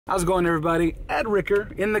How's it going, everybody? Ed Ricker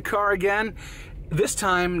in the car again. This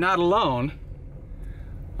time, not alone.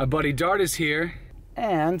 My buddy Dart is here,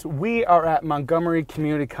 and we are at Montgomery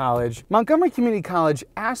Community College. Montgomery Community College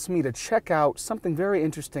asked me to check out something very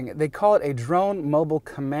interesting. They call it a drone mobile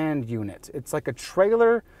command unit. It's like a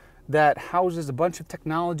trailer that houses a bunch of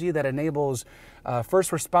technology that enables first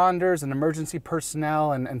responders and emergency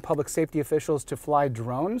personnel and public safety officials to fly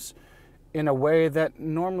drones in a way that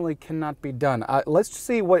normally cannot be done. Let's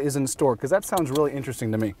see what is in store, because that sounds really interesting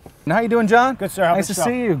to me. And how you doing, John? Good, sir. Nice to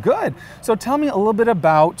see you. Good. So tell me a little bit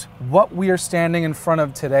about what we are standing in front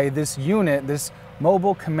of today, this unit, this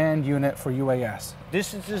mobile command unit for UAS.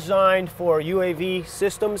 This is designed for UAV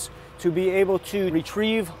systems to be able to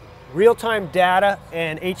retrieve real-time data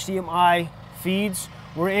and HDMI feeds.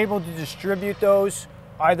 We're able to distribute those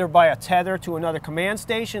either by a tether to another command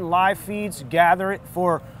station, live feeds, gather it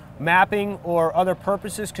for mapping or other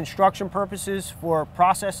purposes, construction purposes, for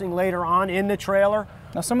processing later on in the trailer.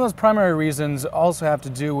 Now, some of those primary reasons also have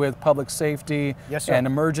to do with public safety. Yes, sir. And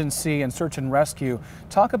emergency and search and rescue.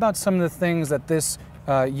 Talk about some of the things that this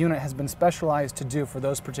unit has been specialized to do for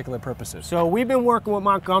those particular purposes. So we've been working with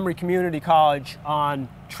Montgomery Community College on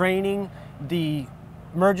training the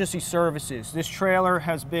emergency services. This trailer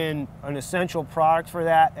has been an essential product for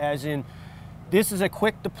that, as in this is a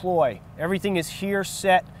quick deploy. Everything is here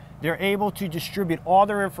set. They're able to distribute all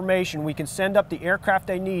their information. We can send up the aircraft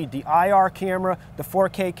they need, the IR camera, the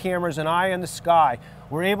 4K cameras, an eye in the sky.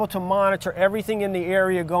 We're able to monitor everything in the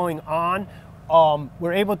area going on.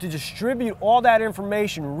 We're able to distribute all that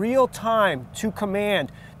information real time to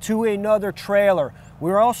command, to another trailer.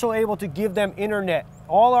 We're also able to give them internet.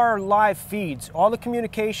 All our live feeds, all the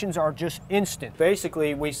communications are just instant.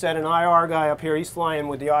 Basically, we set an IR guy up here, he's flying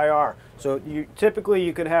with the IR. So typically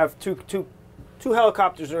you could have two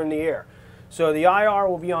helicopters are in the air. So the IR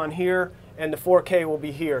will be on here and the 4K will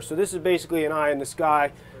be here. So this is basically an eye in the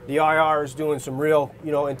sky. The IR is doing some real,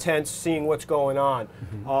 intense seeing what's going on,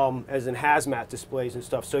 as in hazmat displays and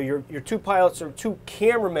stuff. So your two pilots or two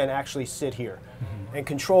cameramen actually sit here and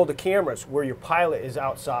control the cameras where your pilot is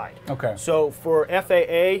outside. Okay. So for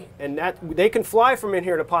FAA, and that they can fly from in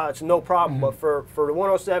here to pilots, no problem, but for the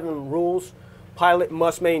 107 rules, pilot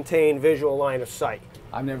must maintain visual line of sight.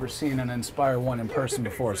 I've never seen an Inspire 1 in person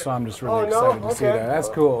before, so I'm just really excited to see that. That's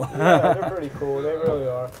cool. Yeah, they're pretty cool. They really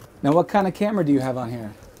are. Now, what kind of camera do you have on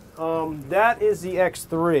here? That is the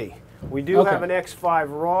X3. We do have an X5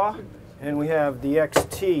 RAW, and we have the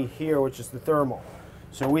XT here, which is the thermal.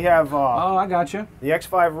 So we have... oh, I got you. The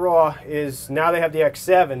X5 RAW is... Now they have the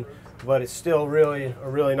X7, but it's still really a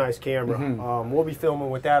really nice camera. We'll be filming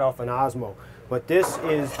with that off an Osmo. But this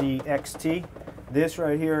is the XT. This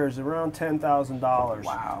right here is around $10,000.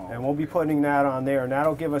 Wow. And we'll be putting that on there, and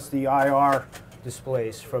that'll give us the IR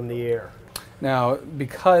displays from the air. Now,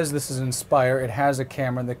 because this is Inspire, it has a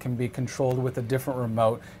camera that can be controlled with a different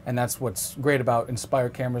remote, and that's what's great about Inspire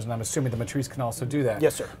cameras, and I'm assuming the Matrice can also do that.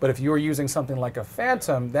 Yes, sir. But if you're using something like a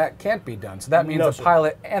Phantom, that can't be done. So that means the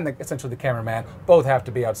pilot and essentially the cameraman both have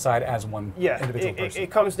to be outside as one individual person.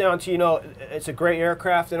 It comes down to, it's a great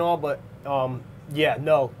aircraft and all, but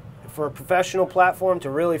for a professional platform to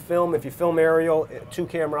really film, if you film aerial,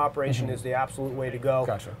 two-camera operation is the absolute way to go.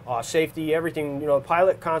 Gotcha. Safety, everything, the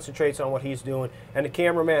pilot concentrates on what he's doing, and the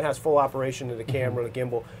cameraman has full operation of the camera, the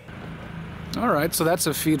gimbal. All right, so that's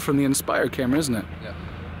a feed from the Inspire camera, isn't it? Yeah.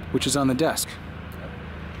 Which is on the desk.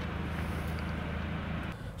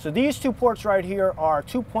 So these two ports right here are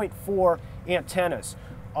 2.4 antennas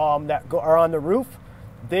that are on the roof.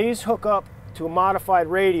 These hook up to a modified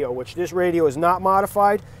radio, which this radio is not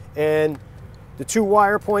modified, and the two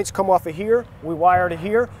wire points come off of here. We wire to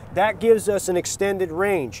here. That gives us an extended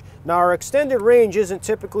range. Now, our extended range isn't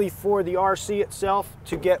typically for the RC itself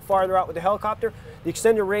to get farther out with the helicopter. The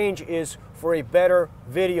extended range is for a better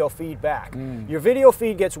video feedback. Your video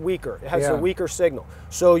feed gets weaker. It has a weaker signal.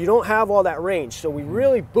 So you don't have all that range. So we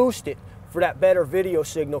really boost it for that better video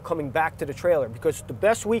signal coming back to the trailer, because the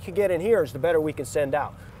best we can get in here is the better we can send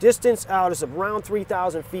out. Distance out is around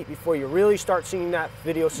 3,000 feet before you really start seeing that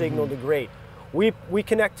video signal degrade. We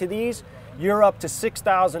connect to these, you're up to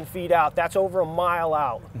 6,000 feet out. That's over a mile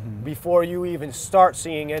out before you even start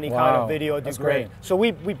seeing any kind of video degrade. So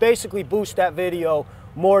we basically boost that video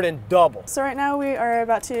more than double. So right now we are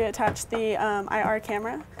about to attach the IR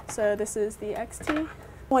camera. So this is the XT.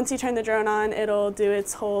 Once you turn the drone on, it'll do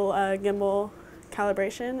its whole gimbal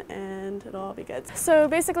calibration, and it'll all be good. So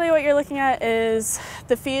basically what you're looking at is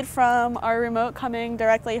the feed from our remote coming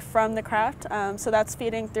directly from the craft. So that's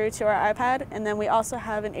feeding through to our iPad, and then we also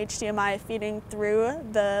have an HDMI feeding through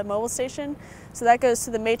the mobile station. So that goes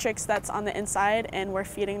to the matrix that's on the inside, and we're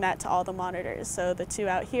feeding that to all the monitors. So the 2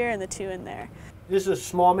 out here and the 2 in there. This is a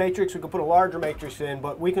small matrix. We can put a larger matrix in,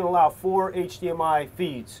 but we can allow 4 HDMI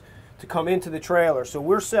feeds to come into the trailer. So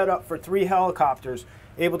we're set up for 3 helicopters,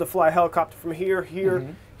 able to fly a helicopter from here,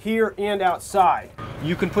 here, and outside.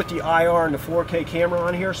 You can put the IR and the 4K camera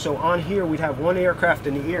on here. So on here, we'd have 1 aircraft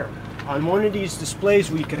in the air. On one of these displays,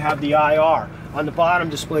 we could have the IR. On the bottom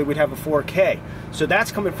display, we'd have a 4K. So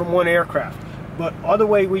that's coming from 1 aircraft. But other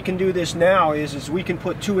way we can do this now is we can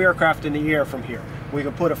put 2 aircraft in the air from here. We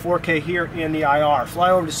can put a 4K here and the IR, fly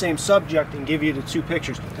over the same subject and give you the 2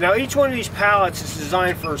 pictures. Now each one of these pallets is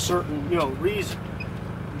designed for a certain, reason.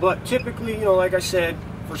 But typically, like I said,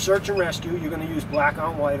 for search and rescue, you're going to use black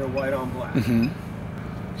on white or white on black. Mm-hmm.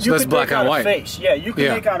 So you that's can black make on out white. A face. Yeah, you can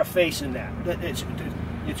make out a face in that.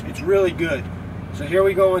 It's really good. So here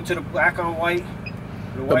we go into the black on white.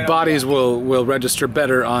 The bodies will register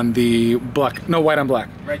better on the black, no, white on black.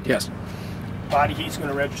 Right there. Yes. Body heat's going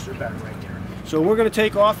to register better right there. So we're going to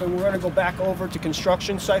take off and we're going to go back over to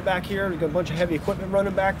construction site back here. We've got a bunch of heavy equipment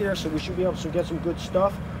running back there, so we should be able to get some good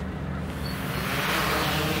stuff.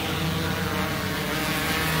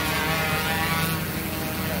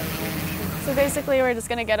 So basically we're just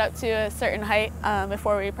going to get up to a certain height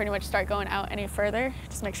before we pretty much start going out any further.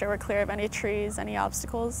 Just make sure we're clear of any trees, any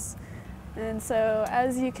obstacles. And so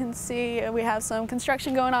as you can see, we have some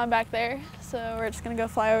construction going on back there. So we're just going to go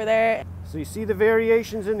fly over there. So you see the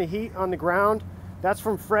variations in the heat on the ground? That's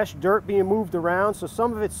from fresh dirt being moved around. So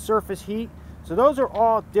some of it's surface heat. So those are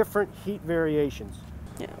all different heat variations.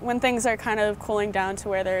 Yeah, when things are kind of cooling down to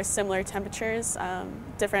where there are similar temperatures,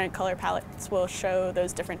 different color palettes will show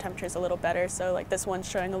those different temperatures a little better. So like this one's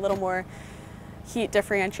showing a little more heat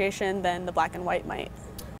differentiation than the black and white might.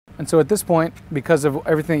 And so at this point, because of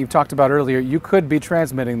everything you've talked about earlier, you could be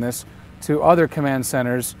transmitting this to other command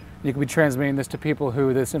centers. You could be transmitting this to people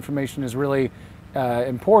who this information is really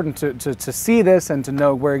important to see this and to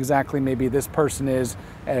know where exactly maybe this person is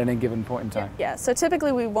at any given point in time. Yeah, so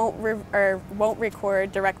typically we won't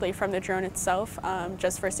record directly from the drone itself,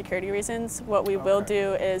 just for security reasons. What we will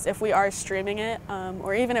do is if we are streaming it,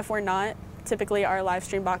 or even if we're not, typically our live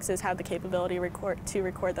stream boxes have the capability to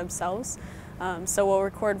record themselves. So we'll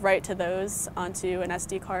record right to those onto an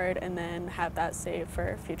SD card and then have that saved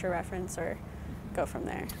for future reference or go from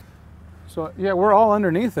there. So yeah, we're all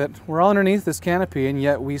underneath it. We're all underneath this canopy, and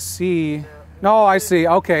yet we see, no, I see,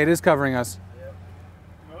 okay, it is covering us.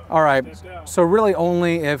 All right, so really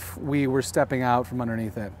only if we were stepping out from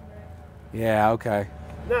underneath it. Yeah, okay.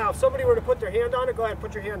 Now, if somebody were to put their hand on it, go ahead and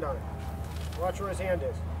put your hand on it. Watch where his hand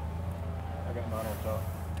is. I got mine on top.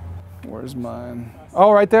 Where's mine?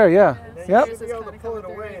 Oh, right there, yeah. Yep. You should be able to pull it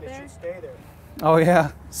away and it should stay there. Oh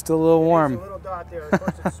yeah, still a little warm. There's a little dot there. Of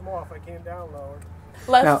course it's small if I came down lower.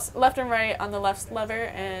 Left and right on the left lever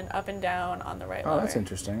and up and down on the right lever. Oh, that's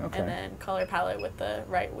interesting, okay. And then color palette with the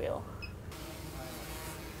right wheel.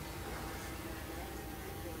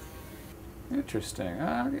 Interesting.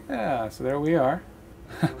 Yeah, so there we are.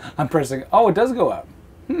 I'm pressing, oh, it does go up.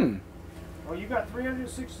 Well, you got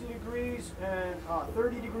 360 degrees and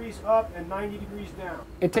 30 degrees up and 90 degrees down.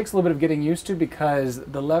 It takes a little bit of getting used to because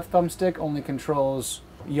the left thumbstick only controls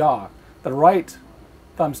yaw. The right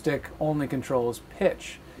thumbstick only controls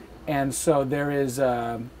pitch. And so there is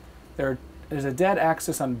a dead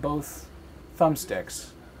axis on both thumbsticks.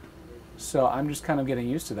 So I'm just kind of getting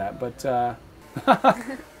used to that, but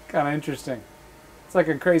kind of interesting. It's like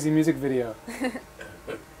a crazy music video.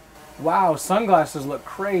 Wow, sunglasses look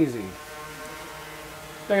crazy.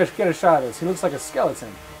 I gotta get a shot of this. He looks like a skeleton.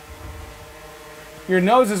 Your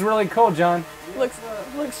nose is really cold, John. Look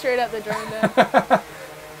straight at the drone then.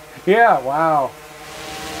 Yeah, wow.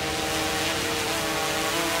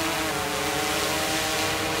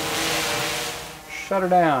 Shut her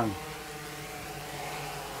down.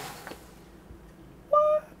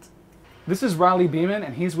 What? This is Raleigh Beeman,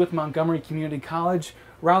 and he's with Montgomery Community College.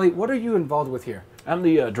 Raleigh, what are you involved with here? I'm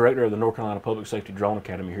the director of the North Carolina Public Safety Drone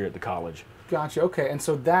Academy here at the college. Gotcha. Okay, and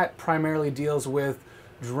so that primarily deals with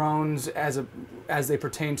drones as they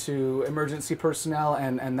pertain to emergency personnel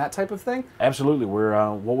and that type of thing? Absolutely.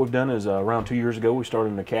 We're what we've done is around 2 years ago we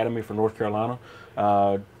started an academy for North Carolina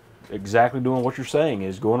exactly doing what you're saying,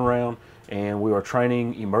 is going around and we are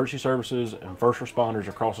training emergency services and first responders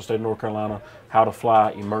across the state of North Carolina how to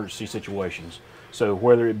fly emergency situations. So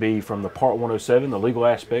whether it be from the Part 107, the legal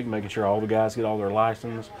aspect, making sure all the guys get all their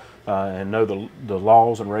license and know the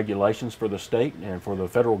laws and regulations for the state and for the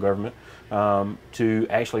federal government, to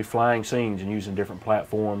actually flying scenes and using different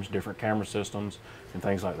platforms, different camera systems, and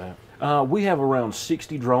things like that. We have around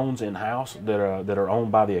 60 drones in-house that are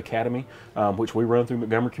owned by the Academy, which we run through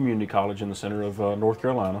Montgomery Community College in the center of North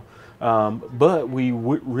Carolina. But we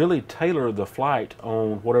really tailor the flight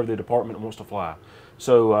on whatever the department wants to fly.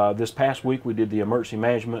 So this past week we did the emergency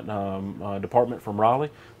management department from Raleigh.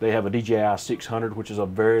 They have a DJI 600, which is a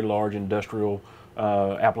very large industrial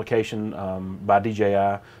application by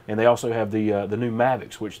DJI, and they also have the new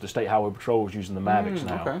Mavics, which the State Highway Patrol is using the Mavics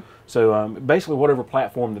now. Okay. So basically whatever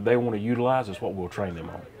platform that they want to utilize is what we'll train them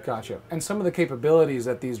on. Gotcha. And some of the capabilities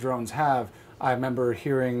that these drones have, I remember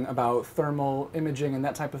hearing about thermal imaging and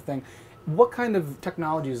that type of thing. What kind of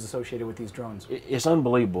technology is associated with these drones? It's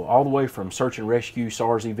unbelievable, all the way from search and rescue,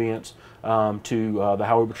 SARS events, to the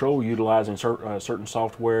Highway Patrol utilizing certain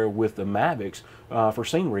software with the Mavics for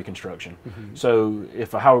scene reconstruction. So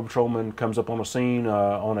if a Highway Patrolman comes up on a scene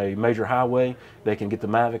on a major highway, they can get the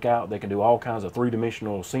Mavic out, they can do all kinds of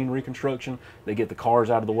three-dimensional scene reconstruction, they get the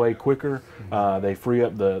cars out of the way quicker, they free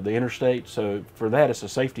up the interstate. So for that, it's a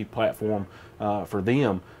safety platform for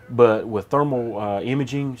them. But with thermal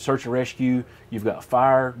imaging, search and rescue, you've got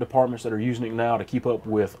fire departments that are using it now to keep up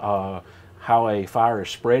with how a fire is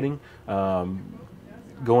spreading.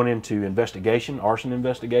 Going into investigation, arson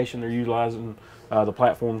investigation, they're utilizing the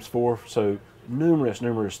platforms for. So numerous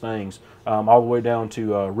things, all the way down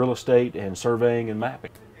to real estate and surveying and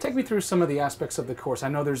mapping. Take me through some of the aspects of the course. I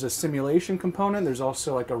know there's a simulation component, there's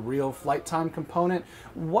also like a real flight time component.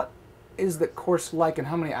 What is the course like, and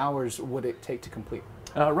how many hours would it take to complete?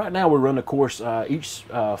 Right now we run the course each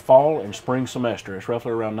fall and spring semester. It's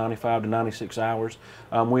roughly around 95 to 96 hours.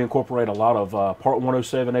 We incorporate a lot of Part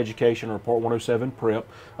 107 education or Part 107 prep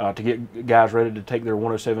to get guys ready to take their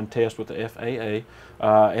 107 test with the FAA.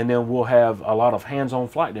 And then we'll have a lot of hands-on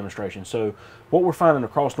flight demonstrations. So what we're finding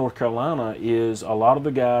across North Carolina is a lot of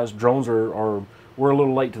the guys, drones we're a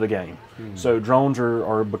little late to the game. So drones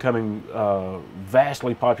are becoming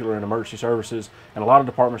vastly popular in emergency services, and a lot of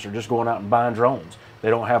departments are just going out and buying drones. They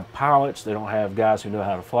don't have pilots, they don't have guys who know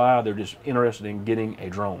how to fly, they're just interested in getting a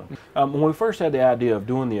drone. When we first had the idea of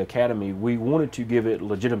doing the Academy, we wanted to give it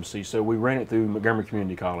legitimacy, so we ran it through Montgomery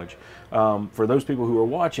Community College. For those people who are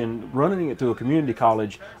watching, running it through a community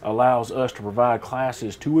college allows us to provide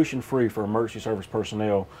classes tuition-free for emergency service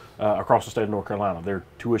personnel across the state of North Carolina. They're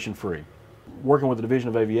tuition-free. Working with the Division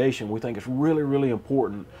of Aviation, we think it's really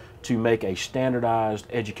important to make a standardized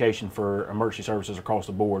education for emergency services across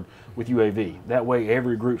the board with UAV. That way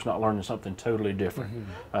every group's not learning something totally different,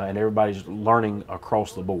 and everybody's learning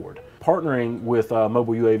across the board. Partnering with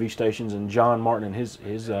mobile UAV stations and John Martin and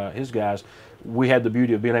his guys, we had the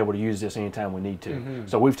beauty of being able to use this anytime we need to.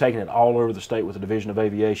 So we've taken it all over the state with the Division of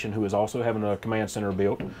Aviation, who is also having a command center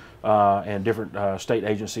built, and different state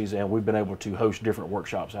agencies, and we've been able to host different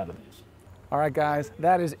workshops out of this. All right, guys,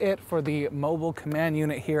 that is it for the Mobile Command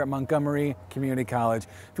Unit here at Montgomery Community College.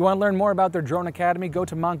 If you want to learn more about their Drone Academy, go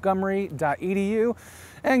to montgomery.edu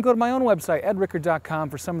and go to my own website, edricker.com,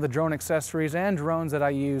 for some of the drone accessories and drones that I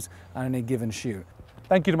use on any given shoot.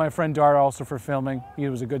 Thank you to my friend Dart also for filming. He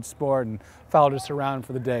was a good sport and followed us around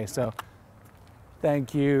for the day, so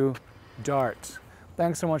thank you, Dart.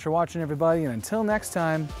 Thanks so much for watching, everybody, and until next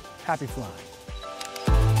time, happy flying.